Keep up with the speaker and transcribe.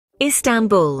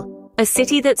Istanbul, a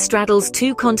city that straddles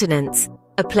two continents,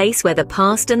 a place where the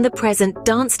past and the present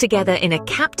dance together in a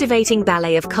captivating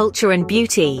ballet of culture and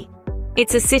beauty.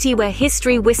 It's a city where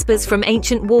history whispers from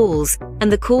ancient walls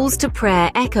and the calls to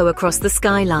prayer echo across the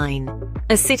skyline.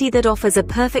 A city that offers a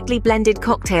perfectly blended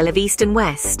cocktail of East and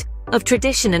West, of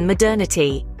tradition and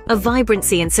modernity, of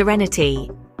vibrancy and serenity.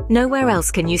 Nowhere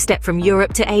else can you step from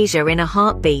Europe to Asia in a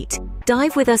heartbeat.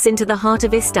 Dive with us into the heart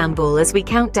of Istanbul as we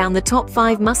count down the top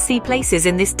 5 must-see places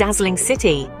in this dazzling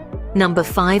city. Number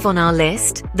 5 on our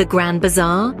list, the Grand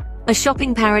Bazaar, a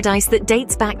shopping paradise that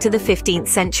dates back to the 15th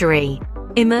century.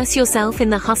 Immerse yourself in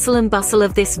the hustle and bustle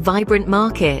of this vibrant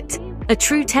market, a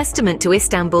true testament to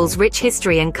Istanbul's rich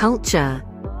history and culture.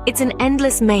 It's an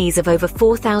endless maze of over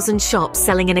 4,000 shops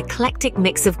selling an eclectic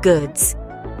mix of goods.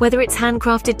 Whether it's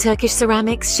handcrafted Turkish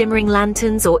ceramics, shimmering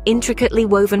lanterns, or intricately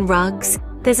woven rugs,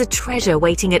 there's a treasure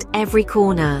waiting at every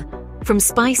corner. From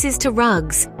spices to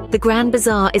rugs, the Grand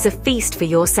Bazaar is a feast for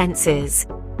your senses.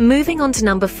 Moving on to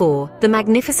number 4, the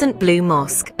magnificent Blue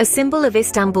Mosque, a symbol of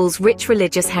Istanbul's rich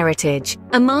religious heritage.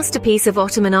 A masterpiece of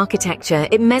Ottoman architecture,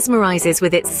 it mesmerizes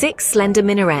with its 6 slender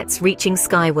minarets reaching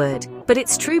skyward. But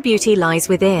its true beauty lies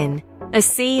within. A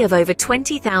sea of over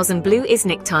 20,000 blue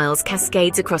Iznik tiles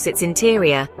cascades across its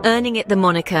interior, earning it the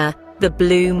moniker, the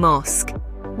Blue Mosque.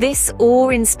 This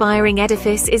awe-inspiring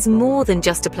edifice is more than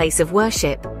just a place of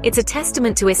worship. It's a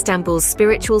testament to Istanbul's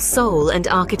spiritual soul and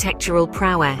architectural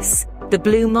prowess. The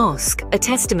Blue Mosque, a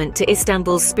testament to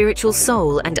Istanbul's spiritual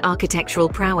soul and architectural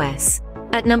prowess.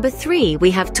 At number 3,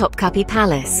 we have Topkapi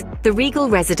Palace, the regal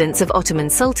residence of Ottoman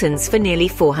sultans for nearly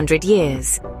 400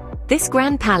 years. This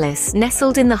grand palace,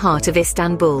 nestled in the heart of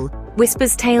Istanbul,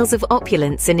 whispers tales of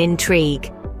opulence and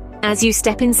intrigue. As you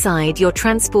step inside, you're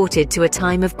transported to a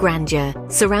time of grandeur,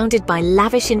 surrounded by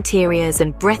lavish interiors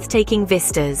and breathtaking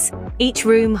vistas. Each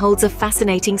room holds a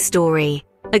fascinating story,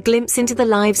 a glimpse into the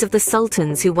lives of the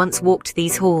sultans who once walked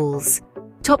these halls.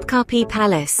 Topkapi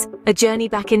Palace, a journey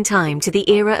back in time to the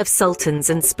era of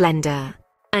sultans and splendor.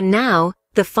 And now,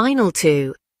 the final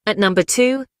 2. At number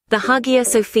 2, the Hagia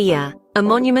Sophia, a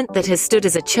monument that has stood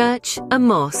as a church, a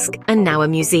mosque, and now a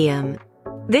museum.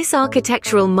 This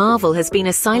architectural marvel has been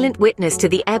a silent witness to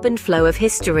the ebb and flow of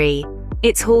history,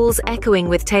 its halls echoing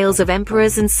with tales of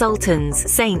emperors and sultans,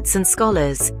 saints and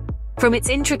scholars. From its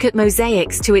intricate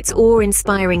mosaics to its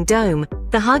awe-inspiring dome,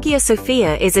 the Hagia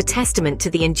Sophia is a testament to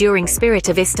the enduring spirit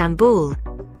of Istanbul.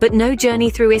 But no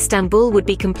journey through Istanbul would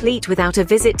be complete without a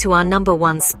visit to our number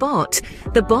 1 spot.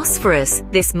 The Bosphorus,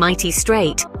 this mighty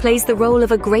strait, plays the role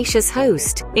of a gracious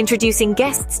host, introducing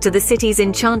guests to the city's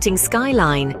enchanting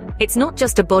skyline. It's not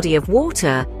just a body of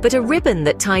water, but a ribbon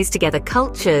that ties together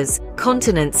cultures,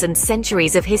 continents, and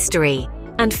centuries of history.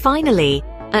 And finally,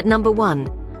 at number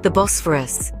 1, the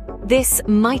Bosphorus. This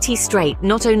mighty strait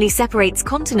not only separates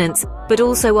continents, but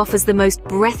also offers the most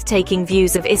breathtaking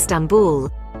views of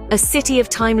Istanbul. A city of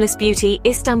timeless beauty,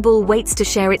 Istanbul waits to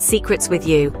share its secrets with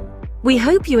you. We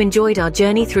hope you enjoyed our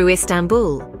journey through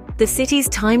Istanbul. The city's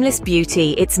timeless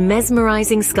beauty, its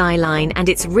mesmerizing skyline, and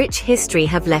its rich history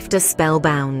have left us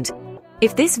spellbound.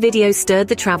 If this video stirred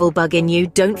the travel bug in you,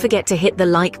 don't forget to hit the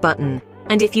like button.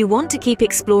 And if you want to keep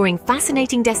exploring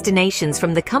fascinating destinations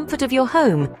from the comfort of your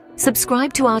home,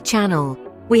 subscribe to our channel.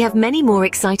 We have many more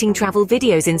exciting travel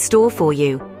videos in store for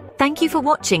you. Thank you for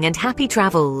watching and happy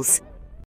travels.